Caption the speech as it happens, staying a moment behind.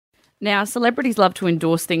Now, celebrities love to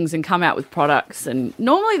endorse things and come out with products, and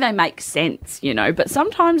normally they make sense, but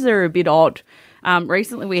sometimes they're a bit odd.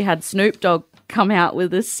 Recently, we had Snoop Dogg come out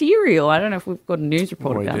with a cereal. I don't know if we've got a news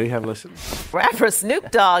report about it. We do have a listen. Rapper Snoop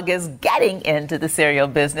Dogg is getting into the cereal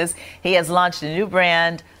business. He has launched a new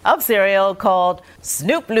brand of cereal called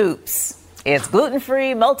Snoop Loops. It's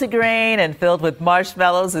gluten-free, multigrain, and filled with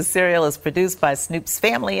marshmallows. The cereal is produced by Snoop's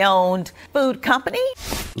family-owned food company.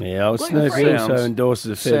 Yeah, old Snoop also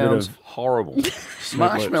endorses a fair bit of horrible.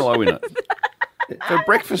 Marshmallow in it. For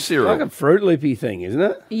breakfast cereal. Like a Fruit Loopy thing, isn't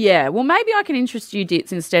it? Yeah, well, maybe I can interest you,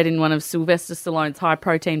 Ditz, instead in one of Sylvester Stallone's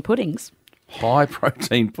high-protein puddings.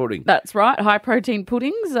 High-protein pudding. That's right, high-protein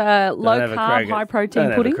puddings, low-carb,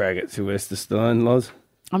 high-protein pudding. Don't have a crack at Sylvester Stallone, Loz.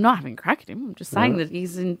 I'm not having a crack at him. I'm just saying that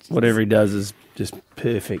he's in... Whatever he does is just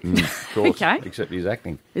perfect. Of course, Okay. except he's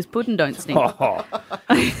acting. His pudding don't stink.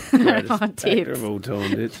 Greatest actor of all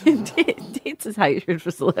time, Ditz. Ditz's hatred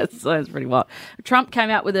for Sylvester Stallone's pretty wild. Trump came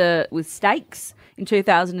out with steaks in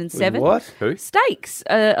 2007. With what? Who? Steaks,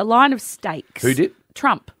 a line of steaks. Who did?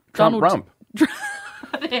 Trump. Trump Rump.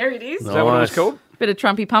 There it is. Is that what it was called? Bit of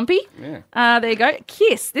Trumpy Pumpy. Yeah. There you go.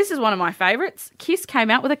 Kiss. This is one of my favourites. Kiss came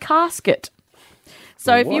out with a casket.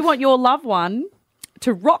 So if you want your loved one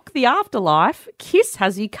to rock the afterlife, Kiss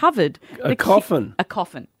has you covered. A coffin. A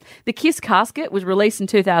coffin. The Kiss casket was released in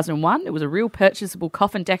 2001. It was a real purchasable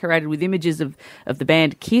coffin decorated with images of the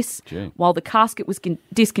band Kiss. Gee. While the casket was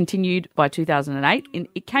discontinued by 2008,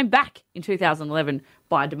 it came back in 2011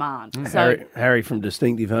 by demand. So Harry from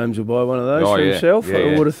Distinctive Homes will buy one of those for yeah. himself, Yeah,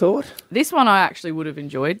 I would have thought. this one I actually would have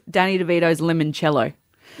enjoyed. Danny DeVito's Limoncello.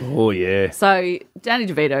 Oh, yeah. So Danny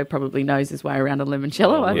DeVito probably knows his way around a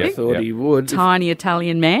limoncello, I I think. thought he would. Tiny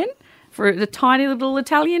Italian man for the tiny little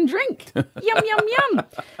Italian drink. Yum, yum, yum.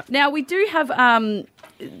 Now, we do have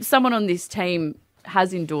someone on this team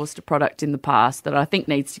has endorsed a product in the past that I think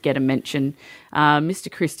needs to get a mention. Mr.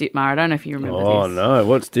 Chris Dittmar, I don't know if you remember Oh, this. no.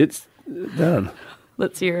 What's Ditz done?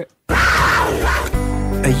 Let's hear it.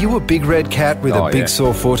 Are you a big red cat with a big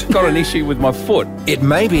sore foot? Got an issue with my foot. It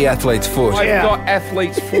may be athlete's foot, I've got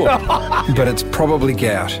athlete's foot. but it's probably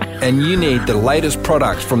gout. And you need the latest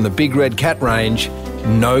product from the Big Red Cat range,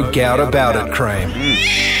 No Gout About It cream.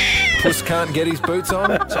 Puss can't get his boots on?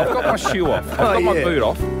 So I've got my shoe off. I've got my boot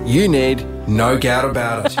off. You need No Gout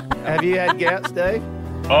About It. Have you had gout, Steve?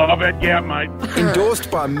 Oh, I've had gout, mate. Endorsed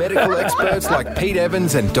by medical experts like Pete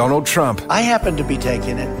Evans and Donald Trump. I happened to be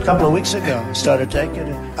taking it a couple of weeks ago. Started taking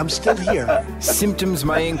it. I'm still here. Symptoms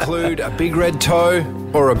may include a big red toe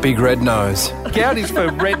or a big red nose. Gout is for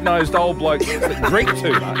red-nosed old blokes that drink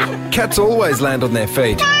too much. Cats always land on their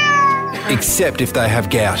feet, except if they have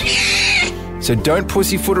gout. So don't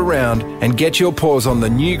pussyfoot around and get your paws on the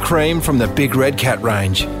new cream from the Big Red Cat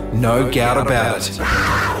range. No Gout About It.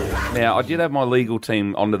 Now, I did have my legal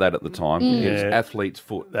team onto that at the time. It was athlete's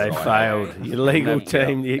foot. They So I- failed. Your legal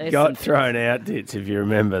team, you There's got some- thrown out, Ditz, if you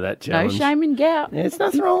remember that No challenge. shame in gout. Yeah, there's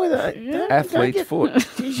nothing wrong with that. Athlete's foot.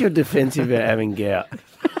 Use your defensive about having gout.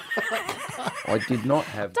 I did not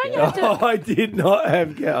have Don't you gout. have to, I did not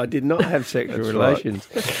have gout. I did not have sexual That's relations.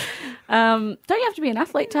 don't you have to be an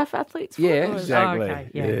athlete to have athlete's foot? Yeah, Or is- exactly. Oh, okay.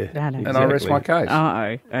 Yeah. Yeah. No, no. And I rest my case.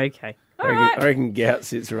 Oh, okay. All I right. reckon gout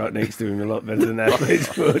sits right next to him a lot better than athlete's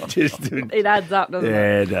foot. Just to, It adds up, doesn't it?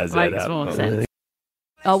 yeah, it does add Makes up. more sense.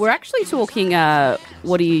 Oh, we're actually talking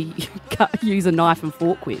what do you use a knife and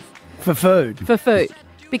fork with For food. for food.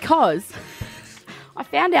 Because I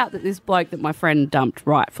found out that this bloke that my friend dumped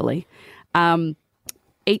rightfully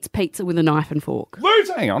eats pizza with a knife and fork. Lose.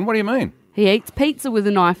 Hang on, what do you mean? He eats pizza with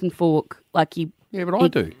a knife and fork like he Yeah, but I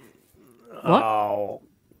do. what? Oh.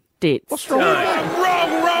 Did. What's wrong with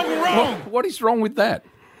that? Wrong. What is wrong with that?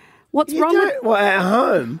 What's You wrong with don't, well, at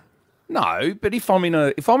home? No, but if I'm in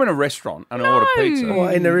a restaurant and I order pizza,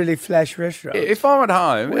 Or in a really flash restaurant? if I'm at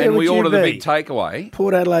home Where and would we you order the be? big takeaway,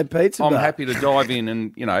 Port Adelaide Pizza I'm Bar. happy to dive in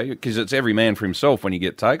and, because it's every man for himself when you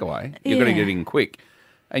get takeaway. You've got to Yeah. get in quick.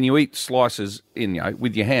 And you eat slices in,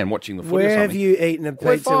 with your hand watching the footy or Where something. have you eaten a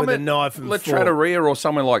Well, if pizza I'm with a at knife and La fork? Trattoria or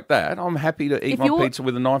somewhere like that, I'm happy to eat If my you're- pizza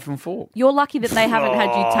with a knife and fork. You're lucky that they haven't had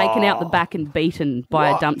you taken out the back and beaten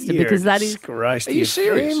by a dumpster You're because a that is disgrace to Are you your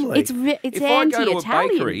serious? family. it's If I go to a anti-Italian.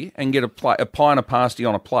 bakery and get a pie and a pasty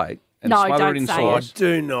on a plate and No, smother don't it in say I sauce,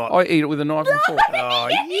 do not. I eat it with a knife and fork. Oh,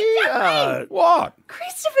 yeah. What?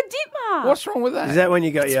 Christopher Dittmar. What's wrong with that? Is that when you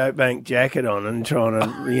got your Oakbank jacket on and trying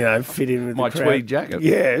to, fit in with My the crowd? tweed jacket?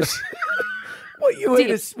 Yes. What, you eat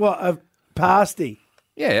a pasty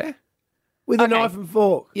Yeah. with a Okay. knife and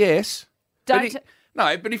fork? Yes. Don't-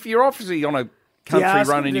 But if you're obviously on a Do you country ask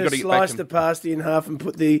run them and you've to got to get back slice the pasty in half and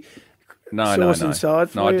put the no, sauce inside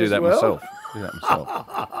for no, I you do as that well? myself. Do that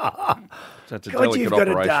myself. So it's a God, delicate you've got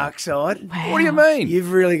operation. a dark side. What do you mean?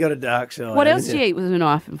 You've really got a dark side. What else haven't do you eat with a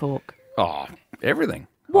knife and fork? Oh, everything.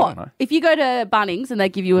 I What? don't know. If you go to Bunnings and they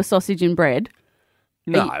give you a sausage and bread,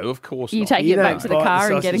 No, of course you not. take You it back don't to the bite car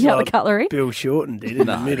and sausage getting out like the cutlery? Bill Shorten did in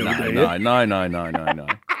the middle, do you? No.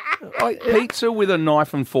 Pizza with a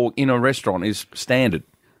knife and fork in a restaurant is standard,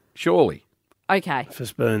 surely. Okay. For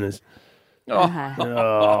spooners. Okay.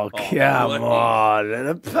 Oh, come on. And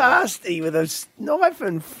a pasty with a knife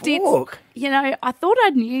and fork. You know, I thought I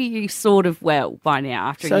knew you sort of well by now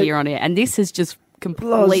after So- a year on air, and this has just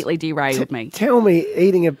completely derailed me. Tell me,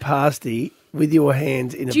 eating a pasty with your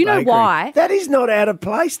hands in a Do you know bakery, why? That is not out of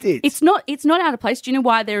place, It's not out of place. Do you know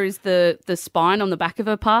why there is the spine on the back of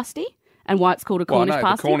a pasty? And why it's called a Cornish the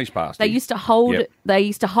pasty? Cornish pasty. They used to hold Yep. it. They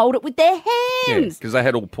used to hold it with their hands. because they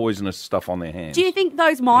had all poisonous stuff on their hands. Do you think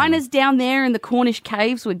those miners down there in the Cornish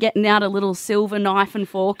caves were getting out a little silver knife and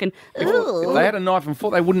fork and If they had a knife and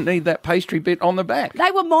fork, they wouldn't need that pastry bit on the back.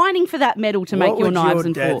 they were mining for that metal to make What your would knives your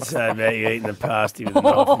and dad forks? say about you eating a pasty with a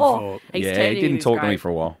knife and fork? He's Yeah, turning he in didn't his talk to me grave. for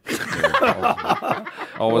a while. Yeah,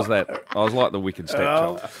 I was like the wicked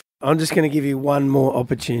stepchild. I'm just going to give you one more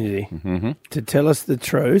opportunity to tell us the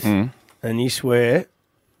truth, and you swear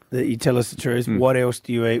that you tell us the truth. What else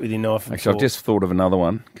do you eat with your knife and Actually, fork? I've just thought of another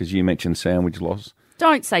one because you mentioned sandwich loss.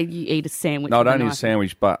 Don't say you eat a sandwich. No, I with a don't eat a knife.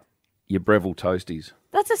 sandwich, but your Breville toasties.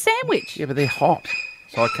 That's a sandwich. Yeah, but they're hot.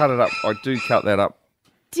 So I cut it up. I do cut that up.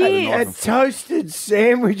 Dear. A toasted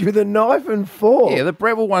sandwich with a knife and fork. Yeah, the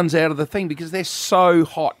Breville one's out of the thing because they're so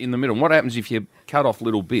hot in the middle. And what happens if you cut off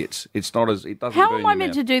little bits? It doesn't. How burn am I your meant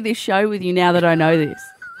mouth. to do this show with you now that I know this?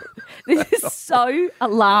 This is so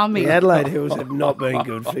alarming. The Adelaide Hills have not been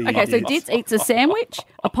good for you. Okay, so Dits. Ditz eats a sandwich,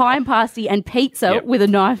 a pie and pasty, and pizza Yep. with a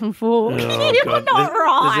knife and fork. Oh, You're God. not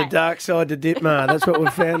right. There's a dark side to Ditmar. That's what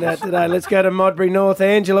we've found out today. Let's go to Modbury North.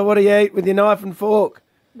 Angela, what do you eat with your knife and fork?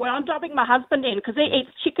 Well, I'm dubbing my husband in because he eats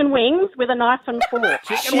chicken wings with a knife and fork.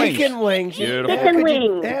 Chicken wings. Beautiful. How Chicken could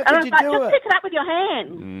wings. You, how And could I was you like, do just it? pick it up with your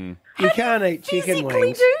hand. You can't eat chicken Physically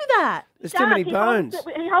wings. do that. There's too many bones.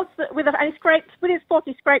 He holds it with his fork.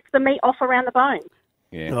 He scrapes the meat off around the bone.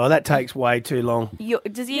 Yeah. Oh, that takes way too long.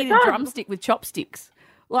 Does he eat a does. drumstick with chopsticks?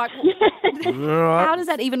 Like, All right. how does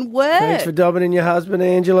that even work? Thanks for dobbing in your husband,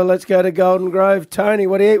 Angela. Let's go to Golden Grove. Tony,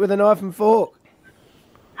 what do you eat with a knife and fork?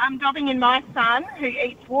 I'm dubbing in my son who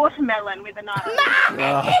eats watermelon with a knife.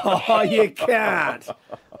 Oh, you can't.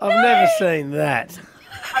 I've never seen that.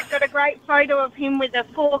 I've got a great photo of him with a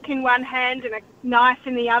fork in one hand and a knife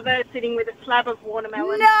in the other, sitting with a slab of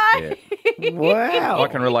watermelon. No, Yeah. Wow. I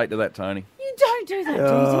can relate to that, Tony. you don't do that,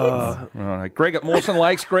 Oh. Right. Greg at Mawson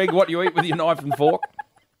Lakes. Greg, what do you eat with your knife and fork?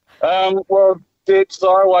 Well, Ditz, I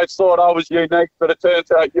always thought I was unique, but it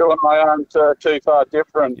turns out you and I aren't too far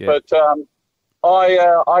different. Yeah. But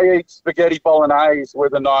I eat spaghetti bolognese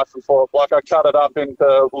with a knife and fork. Like I cut it up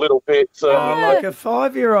into little bits. Oh, like a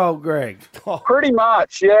 5-year-old, Greg. Pretty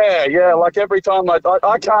much, yeah. Like every time I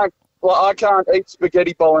can't eat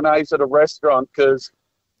spaghetti bolognese at a restaurant because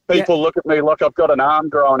people look at me like I've got an arm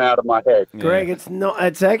growing out of my head. Greg,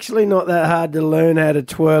 it's actually not that hard to learn how to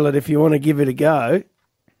twirl it if you want to give it a go.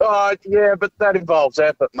 Yeah, but that involves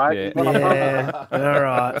effort, mate. Yeah. Yeah. All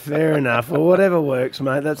right. Fair enough. Well, whatever works,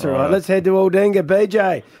 mate. That's all right. right. Let's head to Aldinga.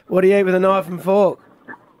 BJ, what do you eat with a knife and fork?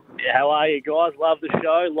 Yeah, how are you guys? Love the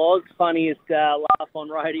show. Loz, funniest laugh on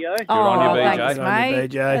radio. Oh, on you, BJ. thanks, Good on you, mate.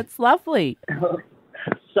 BJ. That's lovely.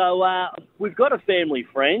 So we've got a family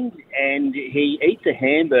friend, and he eats a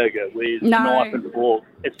hamburger with No. knife and fork.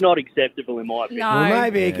 It's not acceptable in my opinion. No. Well,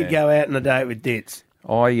 maybe he could go out on a date with Ditz.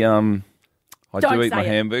 I Don't do eat say my it.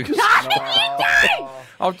 hamburgers.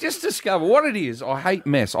 I've just discovered what it is. I hate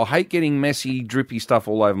mess. I hate getting messy, drippy stuff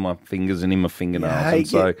all over my fingers and in my fingernails. I hate and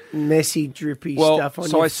so, messy, drippy well, stuff on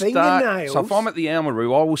so your I start. fingernails. So if I'm at the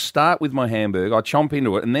Almaroo, I will start with my hamburger. I chomp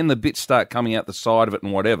into it, and then the bits start coming out the side of it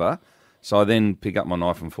and whatever. So I then pick up my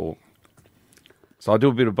knife and fork. So I do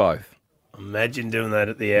a bit of both. Imagine doing that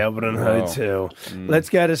at the Alberton Hotel. Let's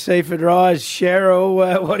go to Seaford Rise. Cheryl,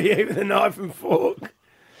 what do you eat with a knife and fork?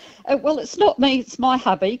 Well, it's not me, it's my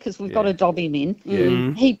hubby, because we've got to dob him in.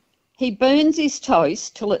 Yeah. He burns his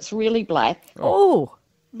toast till it's really black. Oh,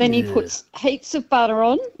 Then he puts heaps of butter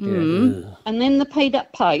on, and then the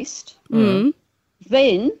peanut paste. Then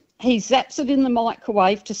he zaps it in the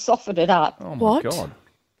microwave to soften it up. Oh, my What? God.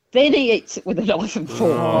 Then he eats it with a knife and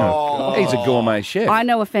fork. He's a gourmet chef. I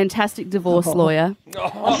know a fantastic divorce lawyer.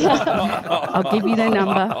 I'll give you their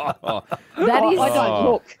number. That is. I don't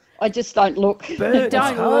look. I just don't look. Burnt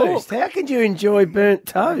Don't toast. How could you enjoy burnt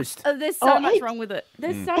toast? There's so Oh, much he- wrong with it.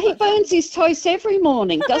 There's so He much. burns his toast every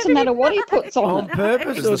morning. Doesn't matter what he puts on On it.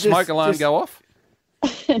 purpose Does or the smoke just, alarm just- go off?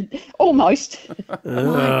 Almost.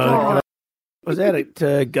 I was out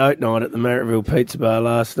at Goat Night at the Marrickville Pizza Bar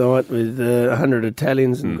last night with 100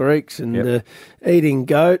 Italians and Greeks and eating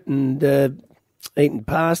goat and eating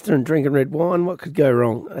pasta and drinking red wine. What could go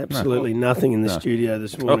wrong? Absolutely nothing in the studio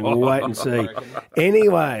this morning. We'll wait and see.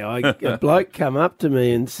 Anyway, a bloke come up to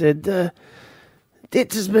me and said,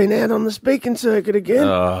 Ditz has been out on the speaking circuit again.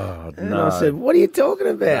 Oh, and no. I said, what are you talking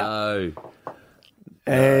about? No.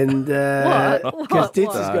 And because What?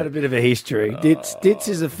 Ditz has got a bit of a history. Ditz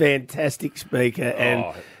is a fantastic speaker and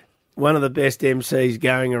one of the best MCs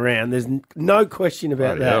going around. There's no question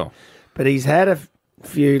about Bloody that. hell. But he's had a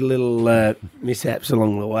few little mishaps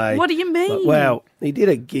along the way. What do you mean? But, well, he did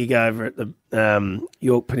a gig over at the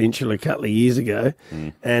York Peninsula a couple of years ago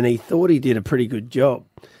and he thought he did a pretty good job.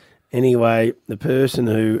 Anyway, the person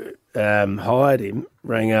who hired him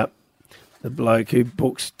rang up the bloke who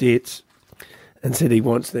books Ditz and said he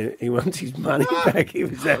wants his money back. He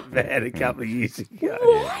was that bad a couple of years ago.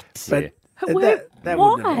 What? But Where- that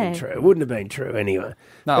wouldn't have why? been true. It wouldn't have been true anyway.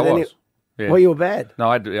 No, But it then was. Yeah. Well, you were bad. No,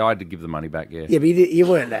 I had to give the money back, yeah. Yeah, but you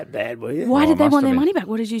weren't that bad, were you? Why Oh, did they must want have their been. money back?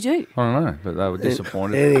 What did you do? I don't know, but they were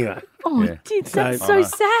disappointed. Anyway. Oh, Yeah. Ditz, So- that's I so know.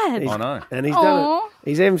 sad. I know. And he's Aw.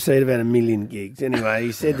 he's MC'd about 1 million gigs. Anyway,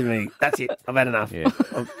 he said to me, "That's it. I've had enough. Yeah.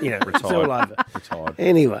 It's all over." Retired.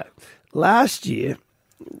 Anyway, last year,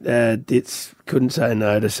 Ditz couldn't say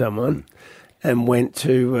no to someone and went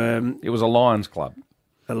to It was a Lions Club.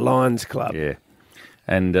 a Lions Club. Yeah.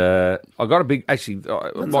 And I got a big, actually,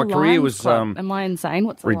 What's my a career Lions was Club? Am I insane?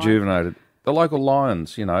 What's a Lions? rejuvenated. The local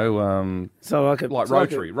Lions, you know, So like like it's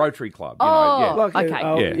Rotary Club. You Oh, know, yeah. like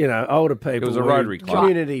okay. a, Yeah. older people. It was a Rotary Club.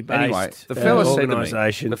 community-based Anyway, the fella said to me,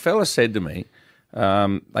 organisation. the fella said to me,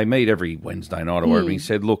 they meet every Wednesday night or whatever. He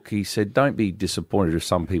said, look, don't be disappointed if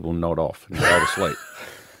some people nod off and go to sleep.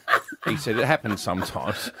 He said, it happens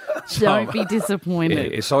sometimes. So, Don't be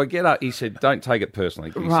disappointed. yeah, so I get up. He said, don't take it personally.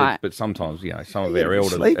 He Right. said, but sometimes, you know, some of Yeah, our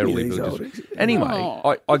sleepy, elderly these people old just... ex- Anyway,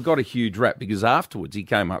 Oh. I got a huge rap because afterwards he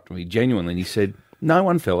came up to me genuinely and he said, no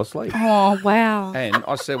one fell asleep. Oh, wow. And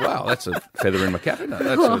I said, wow, that's a feather in my cap. Isn't it?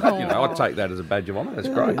 That's I take that as a badge of honour. That's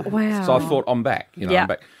great. Wow. So I thought, I'm back. Yeah. I'm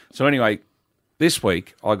back. So anyway, this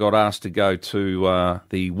week I got asked to go to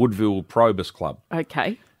the Woodville Probus Club.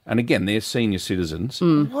 Okay. And again, they're senior citizens.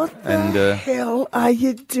 What the And, hell are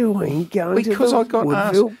you doing going Because to the I got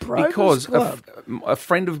Woodville asked, Probus because Club? a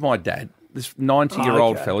friend of my dad, this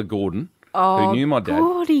 90-year-old okay. fella, Gordon, Oh, who knew my dad,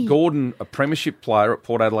 Gordy. Gordon, a premiership player at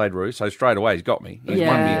Port Adelaide Roos, so straight away he's got me. He's won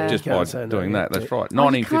Yeah. me just Can't by say no, doing that. yeah. That's right. Oh,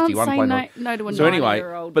 you can't 1951 say played no to a So anyway,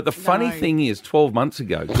 90-year-old. but the funny No. thing is, 12 months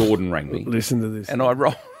ago, Gordon rang me. Listen to this. And I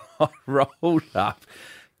rolled up.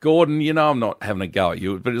 Gordon, you know I'm not having a go at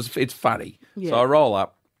you, but it's funny. Yeah. So I roll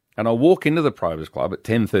up and I walk into the Probus Club at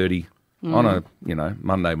 10:30 on a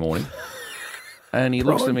Monday morning. And he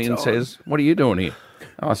looks at me and time. says, what are you doing here?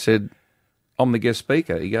 I said, I'm the guest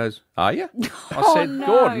speaker. He goes, are you? I said,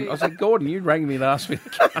 no. Gordon, you rang me and asked me to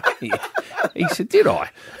come here. He said, did I?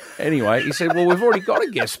 Anyway, he said, well, we've already got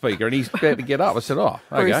a guest speaker. And he's about to get up. I said, oh,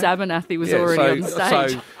 okay. Bruce Abernathy was already on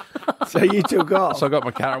stage. So you took off. So I got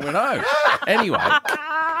my car and went home. Anyway,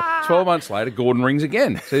 12 months later, Gordon rings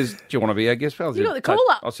again. Says, do you want to be our guest speaker? You got the call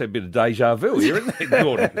up. I said, a bit of deja vu here, isn't it,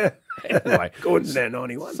 Gordon? Anyway, Gordon's now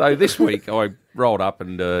 91. so this week I rolled up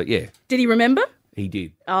and, Did he remember? he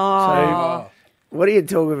did. Oh, What are you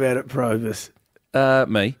talking about at Probus?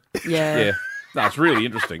 Me. yeah. Yeah. No, it's really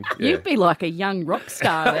interesting. Yeah. You'd be like a young rock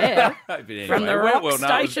star there. But anyway, From the it went rock well. No,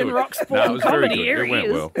 it was station, good. rock sport No, it and was very comedy good. here It he went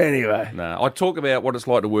is. well. Anyway. No, I talk about what it's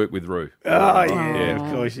like to work with Roo. Oh, yeah,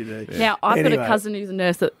 of course you do. Now, I've got Anyway. a cousin who's a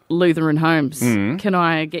nurse at Lutheran Homes. Can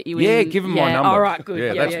I get you in? Yeah, give him my number. All right, good.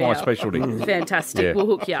 Yeah, that's my specialty. Fantastic. Yeah. We'll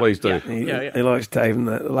hook you up. Please do. Yeah. He likes taking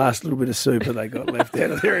the last little bit of soup that they got left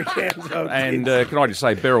out of their accounts. And can I just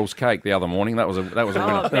say, Beryl's cake the other morning? That was a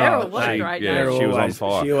winner. Beryl, what a She- great yeah, name. she was on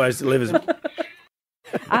fire. She always delivers.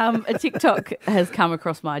 A TikTok has come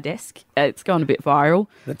across my desk. It's gone a bit viral.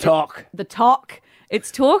 The talk. The talk.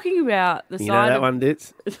 It's talking about the You know side that of one,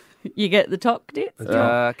 Ditz? you get the talk, Ditz?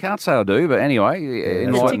 Can't say I do, but anyway,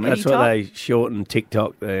 enlighten me. That's what they shorten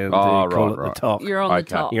TikTok there. Oh, call right, it right. the talk. You're on Okay. the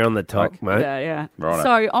top. You're on the talk, mate. Yeah. Righto.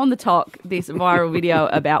 So on the talk, this viral video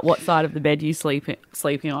about what side of the bed you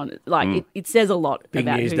sleeping on. Like it says a lot Big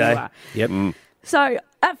about news who day. you are. Yep. So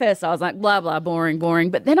at first I was like, blah, blah, boring.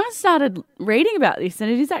 But then I started reading about this and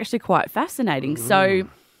it is actually quite fascinating. So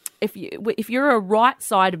if you're a right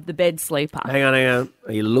side of the bed sleeper, Hang on.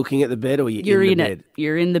 Are you looking at the bed or are you you're in in the it. bed?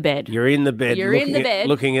 You're in the bed. You're in the bed. You're in looking the at- bed.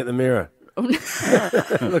 Looking at the mirror.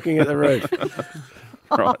 Looking at the roof.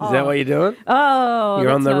 Right. Is that what you're doing? Oh,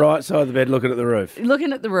 You're on that's the not- right side of the bed looking at the roof.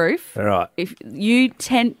 Looking at the roof. All right. If you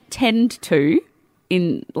tend to,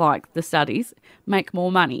 in like the studies make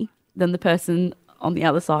more money than the person on the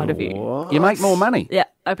other side of you. You make more money. Yeah,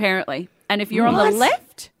 apparently. And if you're on the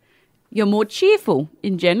left, you're more cheerful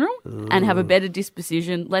in general and have a better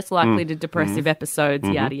disposition, less likely to depressive episodes,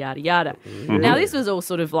 yada, yada, yada. Now, this was all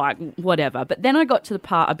sort of like whatever. But then I got to the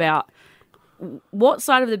part about what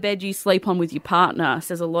side of the bed you sleep on with your partner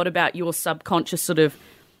says a lot about your subconscious sort of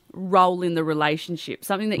role in the relationship,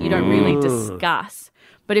 something that you don't really discuss.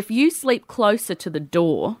 But if you sleep closer to the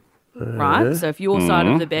door, right, so if your side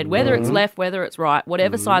of the bed, whether it's left, whether it's right,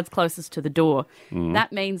 whatever side's closest to the door,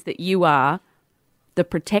 that means that you are the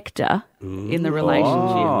protector in the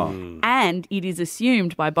relationship. And it is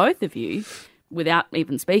assumed by both of you, without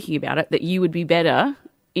even speaking about it, that you would be better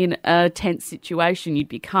in a tense situation. You'd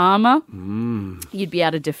be calmer. You'd be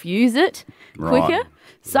able to diffuse it quicker.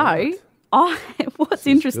 So what's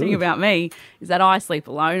interesting about me is that I sleep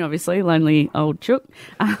alone, obviously, lonely old chook.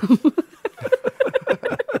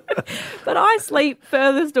 But I sleep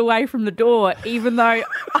furthest away from the door, even though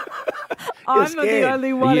I'm the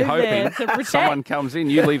only one in there to protect. Someone comes in,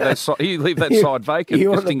 you leave that side vacant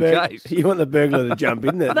just in case. You want the burglar to jump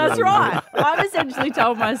in there. That's right. I've essentially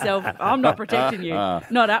told myself, I'm not protecting you.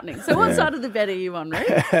 Not happening. So what side of the bed are you on,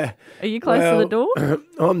 Ruth? Are you close to the door?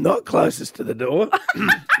 I'm not closest to the door.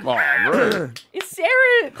 Ruth. Is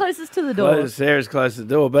Sarah closest to the door? Sarah's close to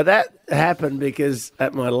the door. But that happened because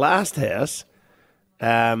at my last house,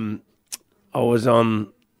 I was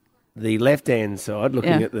on the left-hand side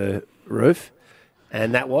looking at the roof,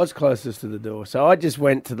 and that was closest to the door. So I just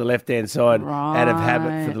went to the left-hand side out of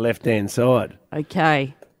habit for the left-hand side.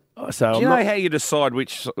 Okay. So do you know how you decide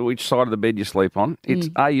which side of the bed you sleep on? It's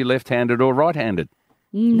are you left-handed or right-handed?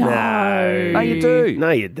 No. No, you do. No,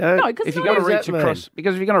 you don't. No, if you're going to reach across,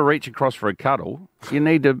 because if you're going to reach across for a cuddle, you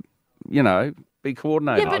need to, be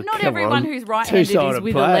coordinated. Yeah, but not everyone who's right-handed is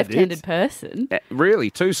with a left-handed person. Really,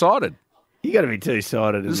 two-sided. You got to be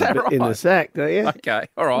two-sided in the sack, don't you? Okay,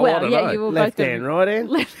 all right. Well, I don't yeah, know. you will Left both hand, right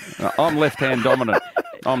hand. I'm left-hand dominant.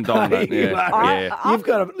 I'm dominant.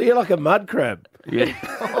 You're like a mud crab. Yeah,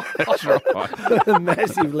 that's right. A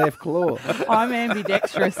massive left claw. I'm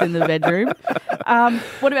ambidextrous in the bedroom.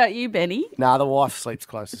 What about you, Benny? Nah, the wife sleeps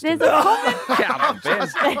closest. There's to a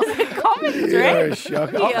common You're thread. a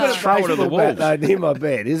shocker. Yeah. I've got a Throw it at the baseball bat walls. though near my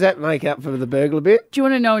bed. Does that make up for the burglar bit? Do you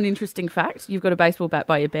want to know an interesting fact? You've got a baseball bat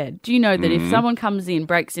by your bed. Do you know that if someone comes in,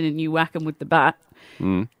 breaks in, and you whack them with the bat,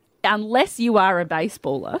 unless you are a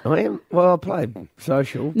baseballer, I am. Well, I play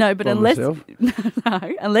social. no, but by unless myself.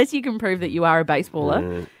 unless you can prove that you are a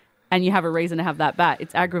baseballer and you have a reason to have that bat,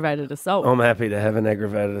 it's aggravated assault. I'm happy to have an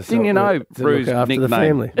aggravated assault. Didn't you know to look Rue's after the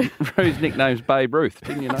family? Rue's nickname's Babe Ruth.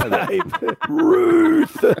 Didn't you know that?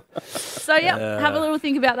 Ruth. So, have a little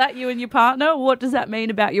think about that, you and your partner. What does that mean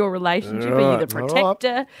about your relationship? Are you the Right,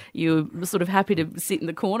 protector? You're sort of happy to sit in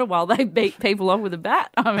the corner while they beat people off with a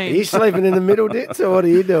bat? I Are mean, you sleeping in the middle, Ditz, or what are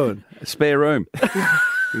you doing? Spare room.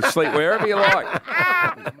 You can sleep wherever you like.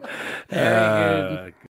 very